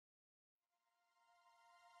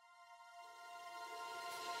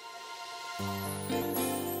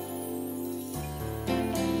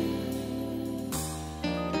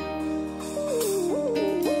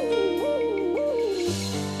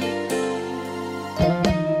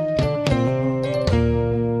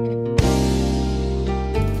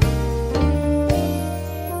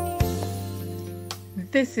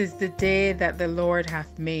This is the day that the Lord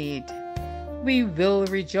hath made. We will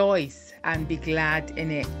rejoice and be glad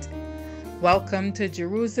in it. Welcome to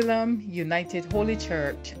Jerusalem United Holy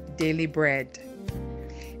Church Daily Bread.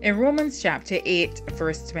 In Romans chapter 8,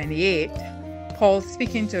 verse 28, Paul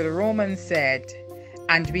speaking to the Romans said,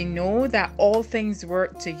 "And we know that all things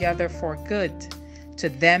work together for good, to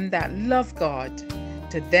them that love God,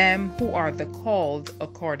 to them who are the called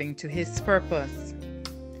according to his purpose."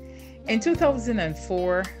 In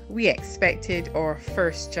 2004, we expected our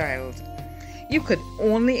first child. You could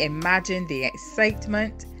only imagine the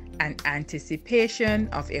excitement and anticipation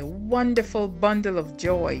of a wonderful bundle of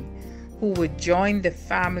joy who would join the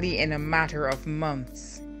family in a matter of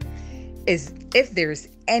months. If there's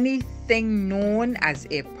anything known as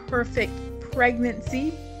a perfect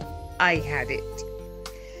pregnancy, I had it.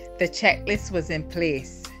 The checklist was in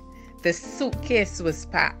place. The suitcase was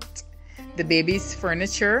packed. The baby's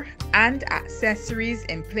furniture and accessories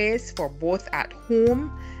in place for both at home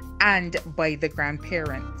and by the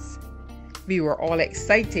grandparents. We were all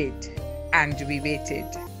excited and we waited.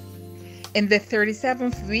 In the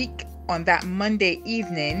 37th week, on that Monday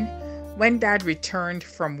evening, when Dad returned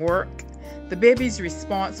from work, the baby's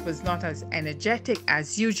response was not as energetic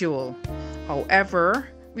as usual. However,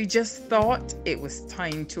 we just thought it was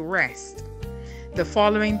time to rest. The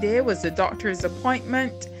following day was the doctor's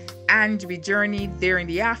appointment, and we journeyed there in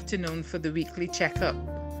the afternoon for the weekly checkup.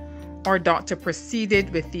 Our doctor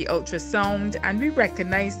proceeded with the ultrasound, and we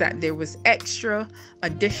recognized that there was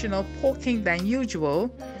additional poking than usual.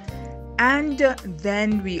 And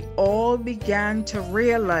then we all began to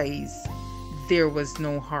realize there was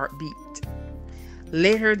no heartbeat.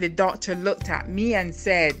 Later, the doctor looked at me and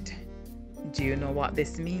said, "Do you know what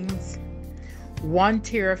this means?" One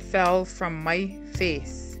tear fell from my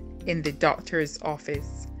face in the doctor's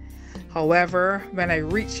office. However, when I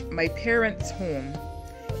reached my parents' home,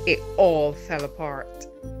 it all fell apart.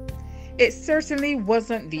 It certainly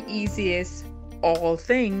wasn't the easiest all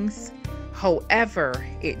things. However,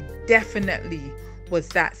 it definitely was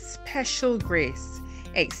that special grace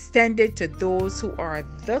extended to those who are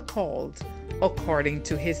the called according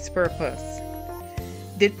to his purpose.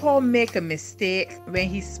 Did Paul make a mistake when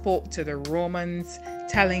he spoke to the Romans,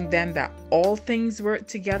 telling them that all things work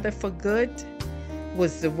together for good?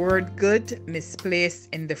 Was the word good misplaced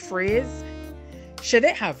in the phrase? Should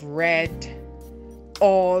it have read,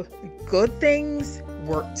 "All good things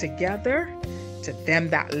work together to them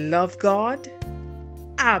that love God"?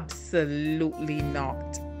 Absolutely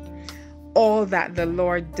not. All that the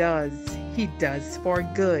Lord does, he does for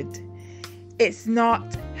good. It's not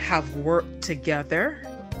have worked together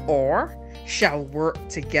or shall work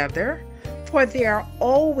together, for they are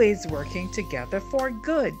always working together for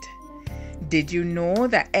good. Did you know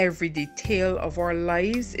that every detail of our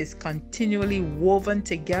lives is continually woven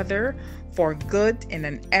together for good in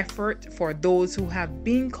an effort for those who have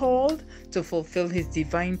been called to fulfill his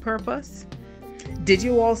divine purpose? Did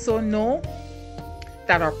you also know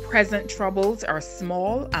that our present troubles are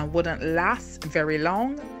small and wouldn't last very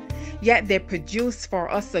long? Yet they produce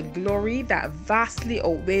for us a glory that vastly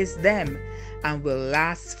outweighs them and will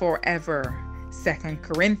last forever. 2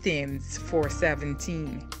 Corinthians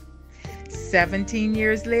 4:17. 17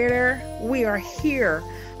 years later, we are here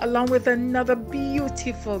along with another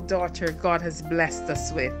beautiful daughter God has blessed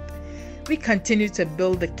us with. We continue to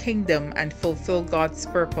build the kingdom and fulfill God's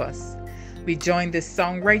purpose. We join the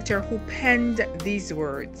songwriter who penned these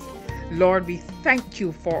words. Lord, we thank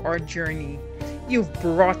you for our journey. You've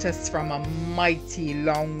brought us from a mighty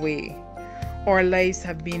long way. Our lives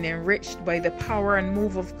have been enriched by the power and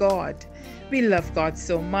move of God. We love God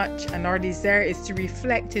so much, and our desire is to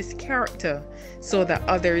reflect his character so that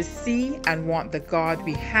others see and want the God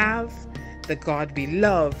we have, the God we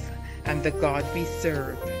love, and the God we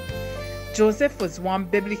serve. Joseph was one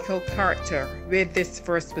biblical character where this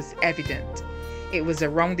verse was evident. It was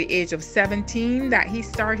around the age of 17 that he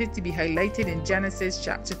started to be highlighted in Genesis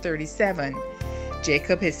chapter 37.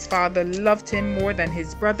 Jacob, his father, loved him more than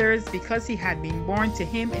his brothers because he had been born to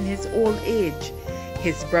him in his old age.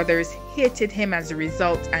 His brothers hated him as a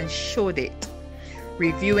result and showed it.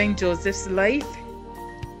 Reviewing Joseph's life,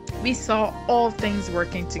 we saw all things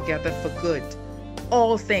working together for good.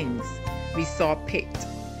 All things we saw pit.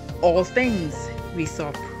 All things we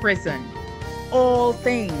saw prison. All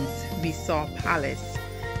things we saw palace.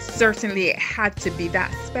 Certainly it had to be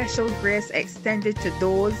that special grace extended to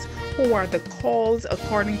those who are the called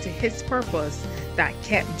according to his purpose that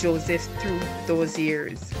kept Joseph through those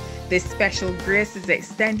years. This special grace is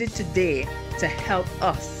extended today to help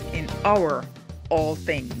us in our all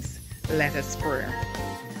things. Let us pray.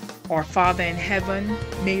 Our Father in heaven,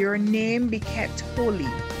 may your name be kept holy.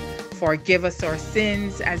 Forgive us our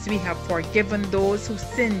sins as we have forgiven those who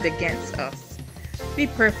sinned against us. We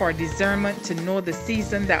pray for discernment to know the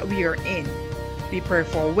season that we are in. We pray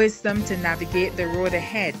for wisdom to navigate the road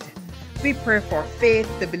ahead. We pray for faith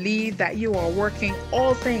to believe that you are working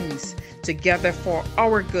all things together for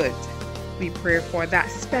our good. We pray for that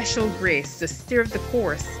special grace to steer the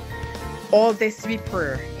course. All this we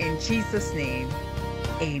pray in Jesus' name.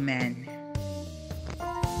 Amen.